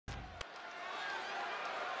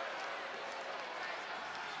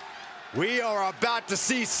We are about to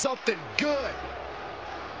see something good.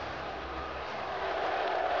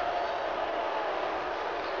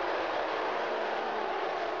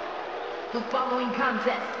 The following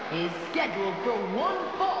contest is scheduled for one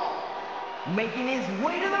fall. Making his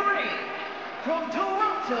way to the ring from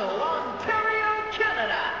Toronto, Ontario,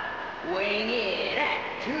 Canada, weighing in at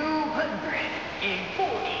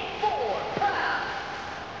 244 pounds,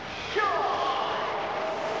 Shawn.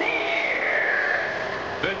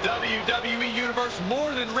 The WWE Universe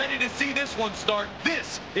more than ready to see this one start.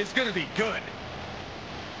 This is going to be good.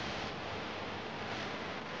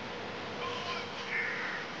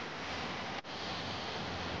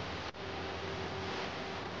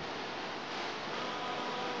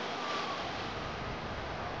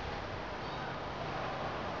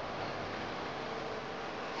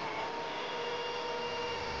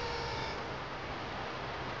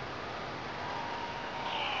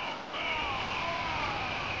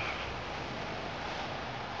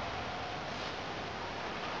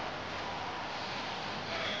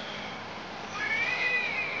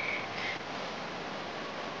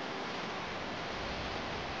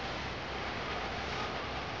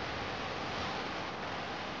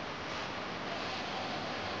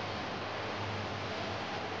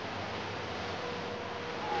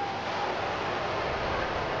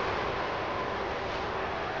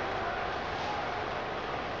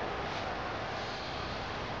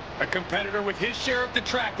 A competitor with his share of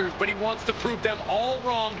detractors, but he wants to prove them all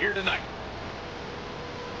wrong here tonight.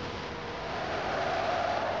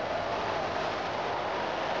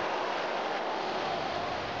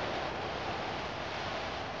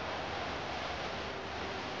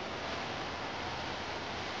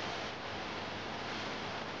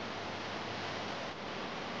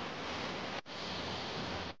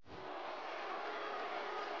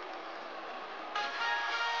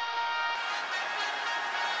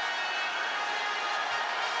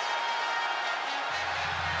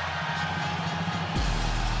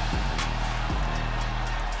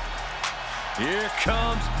 Here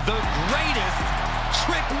comes the greatest,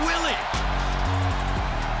 Trick Willie.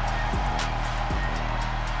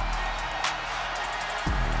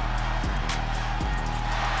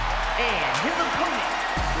 And his opponent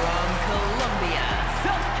from Columbia,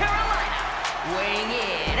 South Carolina, weighing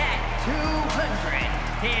in at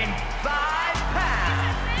 205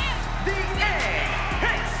 pounds, the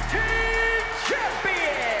NXT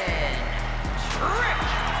Champion, Trick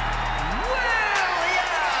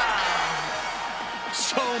Williams.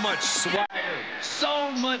 So much swagger,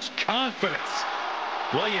 so much confidence.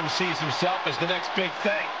 Williams sees himself as the next big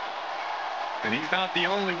thing. And he's not the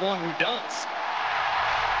only one who does.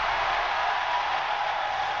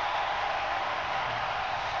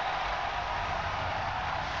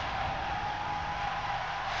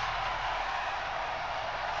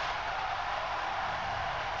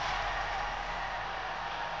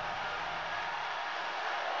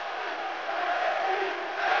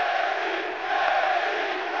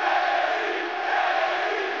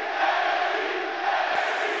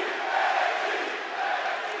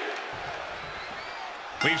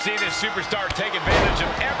 We've seen this superstar take advantage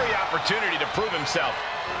of every opportunity to prove himself.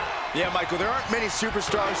 Yeah, Michael, there aren't many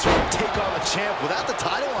superstars who take on the champ without the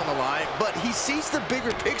title on the line, but he sees the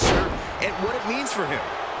bigger picture and what it means for him.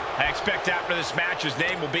 I expect after this match, his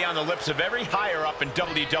name will be on the lips of every higher up in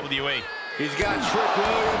WWE. He's got Trick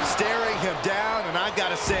Williams staring him down, and I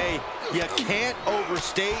gotta say, you can't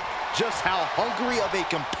overstate just how hungry of a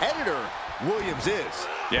competitor Williams is.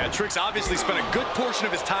 Yeah, Trick's obviously spent a good portion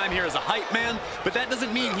of his time here as a hype man, but that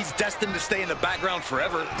doesn't mean he's destined to stay in the background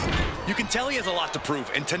forever. You can tell he has a lot to prove,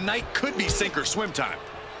 and tonight could be sink or swim time.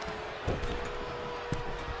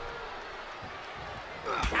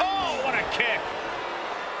 Oh, what a kick!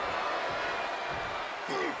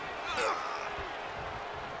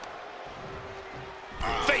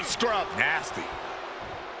 Face scrub. Nasty.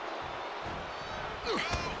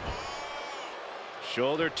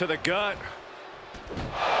 Shoulder to the gut.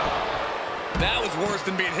 That was worse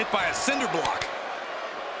than being hit by a cinder block.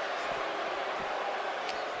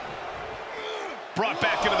 Brought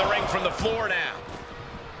back into the ring from the floor now.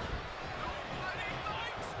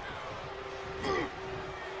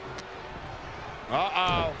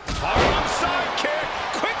 Uh-oh. Harlem side kick.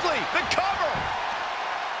 Quickly, the cover.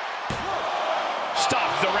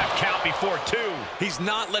 Stops the ref count before 2. He's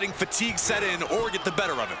not letting fatigue set in or get the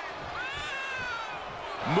better of it.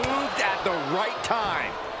 Moved at the right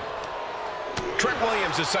time. Trick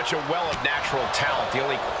Williams is such a well of natural talent. The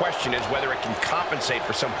only question is whether it can compensate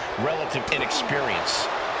for some relative inexperience.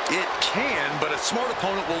 It can, but a smart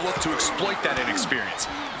opponent will look to exploit that inexperience.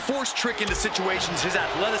 Force trick into situations his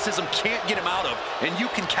athleticism can't get him out of, and you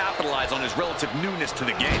can capitalize on his relative newness to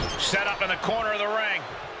the game. Set up in the corner of the ring.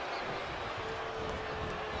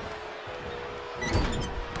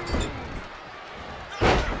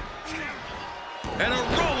 And a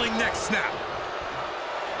rolling neck snap.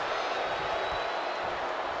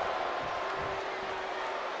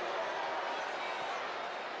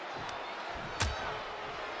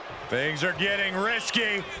 Things are getting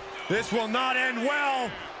risky. This will not end well.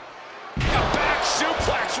 A back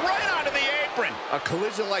suplex right onto the apron. A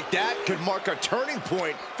collision like that could mark a turning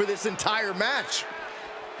point for this entire match.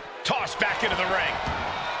 Tossed back into the ring.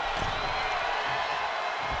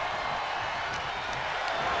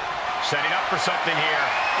 Setting up for something here.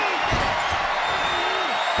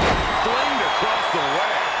 Flamed across the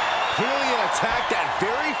way. Clearly an attack that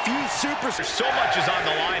very few superstars. So much is on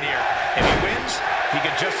the line here. If he wins, he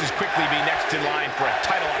could just as quickly be next in line for a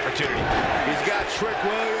title opportunity. He's got Trick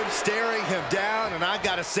Williams staring him down, and I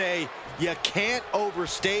gotta say, you can't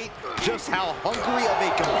overstate just how hungry of a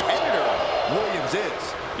competitor Williams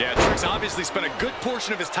is. Yeah, Trick's obviously spent a good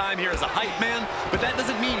portion of his time here as a hype man, but that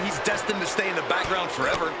doesn't mean he's destined to stay in the background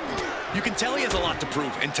forever. You can tell he has a lot to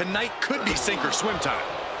prove, and tonight could be sink or swim time.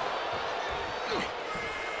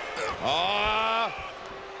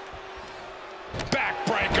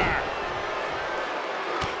 Backbreaker.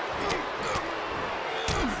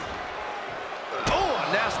 Oh,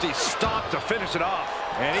 a nasty stop to finish it off.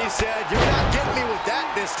 And he said, you're not getting me with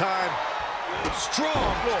that this time.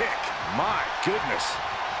 Strong kick. My goodness.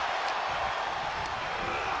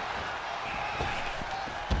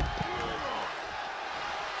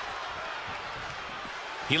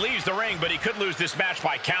 He leaves the ring, but he could lose this match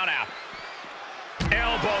by countout.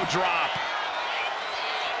 Elbow drop.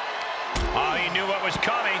 Oh, he knew what was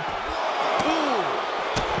coming. Ooh.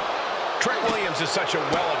 Trick Williams is such a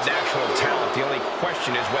well of natural talent. The only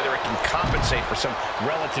question is whether it can compensate for some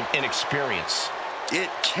relative inexperience. It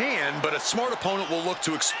can, but a smart opponent will look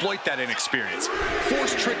to exploit that inexperience.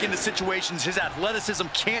 Force trick into situations his athleticism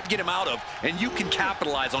can't get him out of, and you can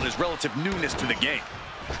capitalize on his relative newness to the game.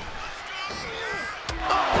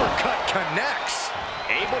 Uppercut connects.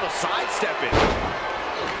 Able to sidestep it.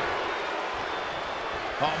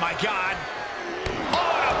 Oh, my God.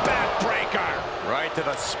 Oh, a backbreaker. Right to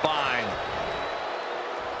the spine.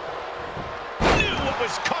 Knew what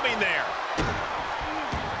was coming there.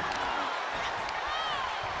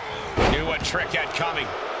 Knew what Trick had coming.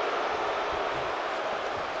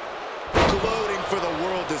 Gloating for the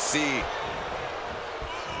world to see.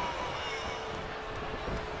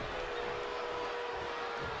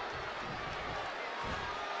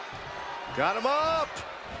 Got him up.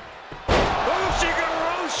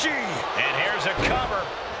 Ushi-garoshi. And here's a cover.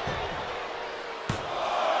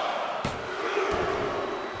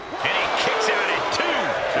 And he kicks out at 2.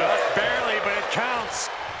 Just barely, but it counts.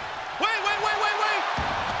 Wait.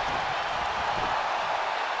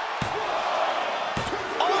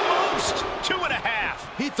 Almost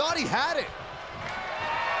 2.5. He thought he had it.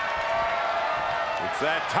 It's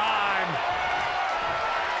that time.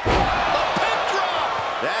 The pin drop.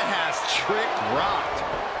 That has Trick rocked.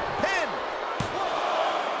 Pin.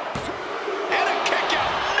 And a kick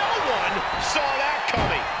out. No one saw that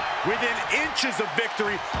coming. Within inches of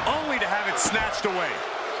victory, only to have it snatched away.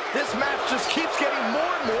 This match just keeps getting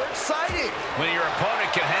more and more exciting. When your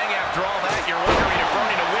opponent can hang after all that, you're wondering if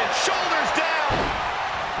running to win. Shoulders down.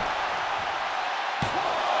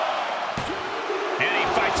 And he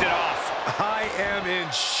fights it off. I am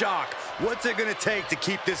in shock. What's it going to take to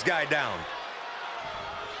keep this guy down?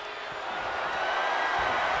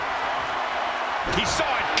 He saw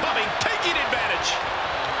it coming, taking advantage.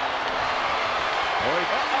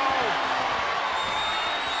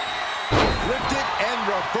 Flipped it and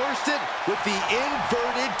reversed it with the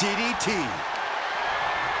inverted DDT.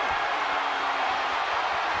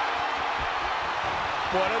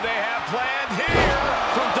 What do they have planned here?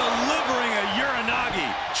 From delivering a Uranagi,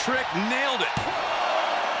 Trick nailed it.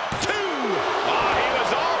 2. Oh, he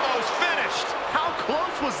was almost finished. How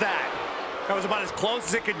close was that? That was about as close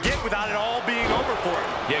as it could get without it all being over for him.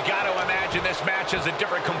 You got to imagine this match has a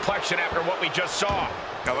different complexion after what we just saw.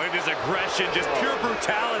 Now look at this aggression, just pure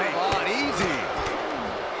brutality. Come on, easy.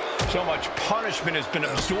 So much punishment has been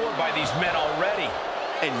absorbed by these men already.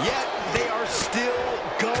 And yet, they are still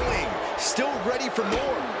going. Still ready for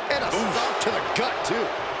more. And a stop to the gut, too.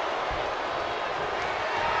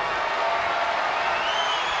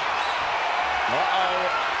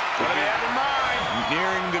 What do they have in mind?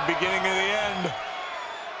 Nearing the beginning of the end.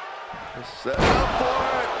 Set up for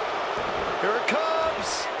it. Here it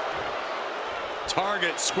comes.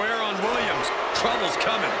 target square on Williams. Trouble's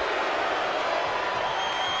coming.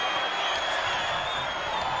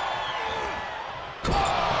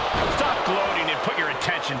 Stop gloating and put your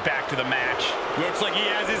attention back to the match. Looks like he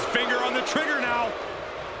has his finger on the trigger now.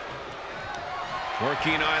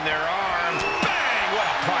 Working on their arms. Bang! What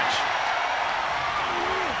a punch.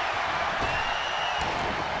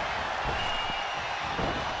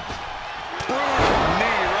 Boom!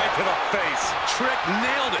 Knee right to the face. Trick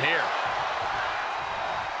nailed it here.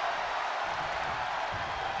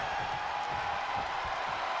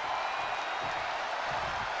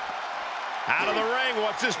 Out of the ring,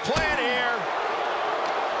 what's his plan here?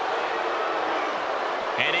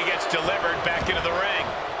 And he gets delivered back into the ring.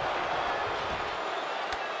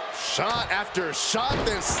 Shot after shot,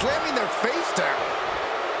 then slamming their face down.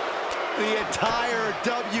 The entire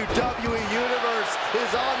WWE Universe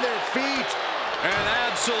is on their feet. An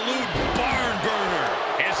absolute barn burner.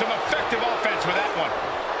 And some effective offense with that one.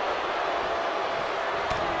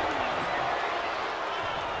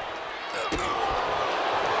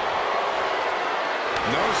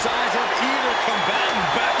 No signs of either combatant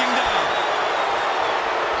backing down.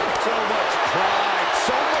 So much pride,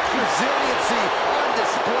 so much resiliency on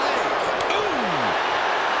display. Ooh.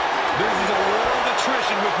 This is a war of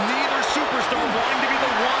attrition with neither superstar wanting to be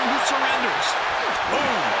the one who surrenders.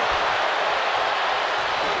 Boom.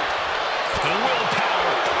 The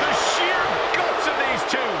willpower, the sheer guts of these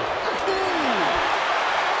two. Ooh.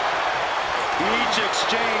 Each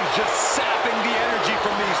exchange just sapping the energy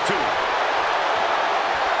from these two.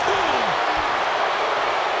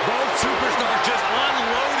 Both superstars just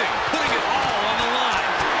unloading, putting it all on the line.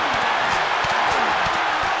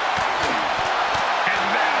 And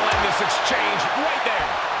that'll end this exchange right there.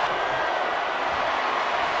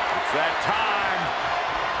 It's that time.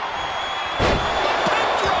 The pin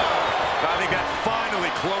drop. I think that finally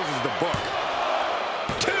closes the book.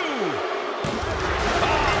 2.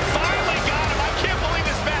 Oh, finally got him. I can't believe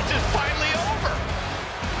this match is finally over.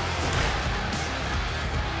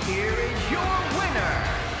 Here is your winner,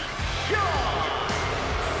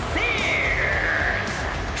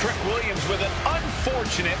 Trick Williams with an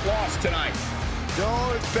unfortunate loss tonight.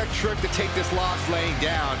 Don't expect Trick to take this loss laying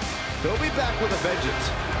down. He'll be back with a vengeance.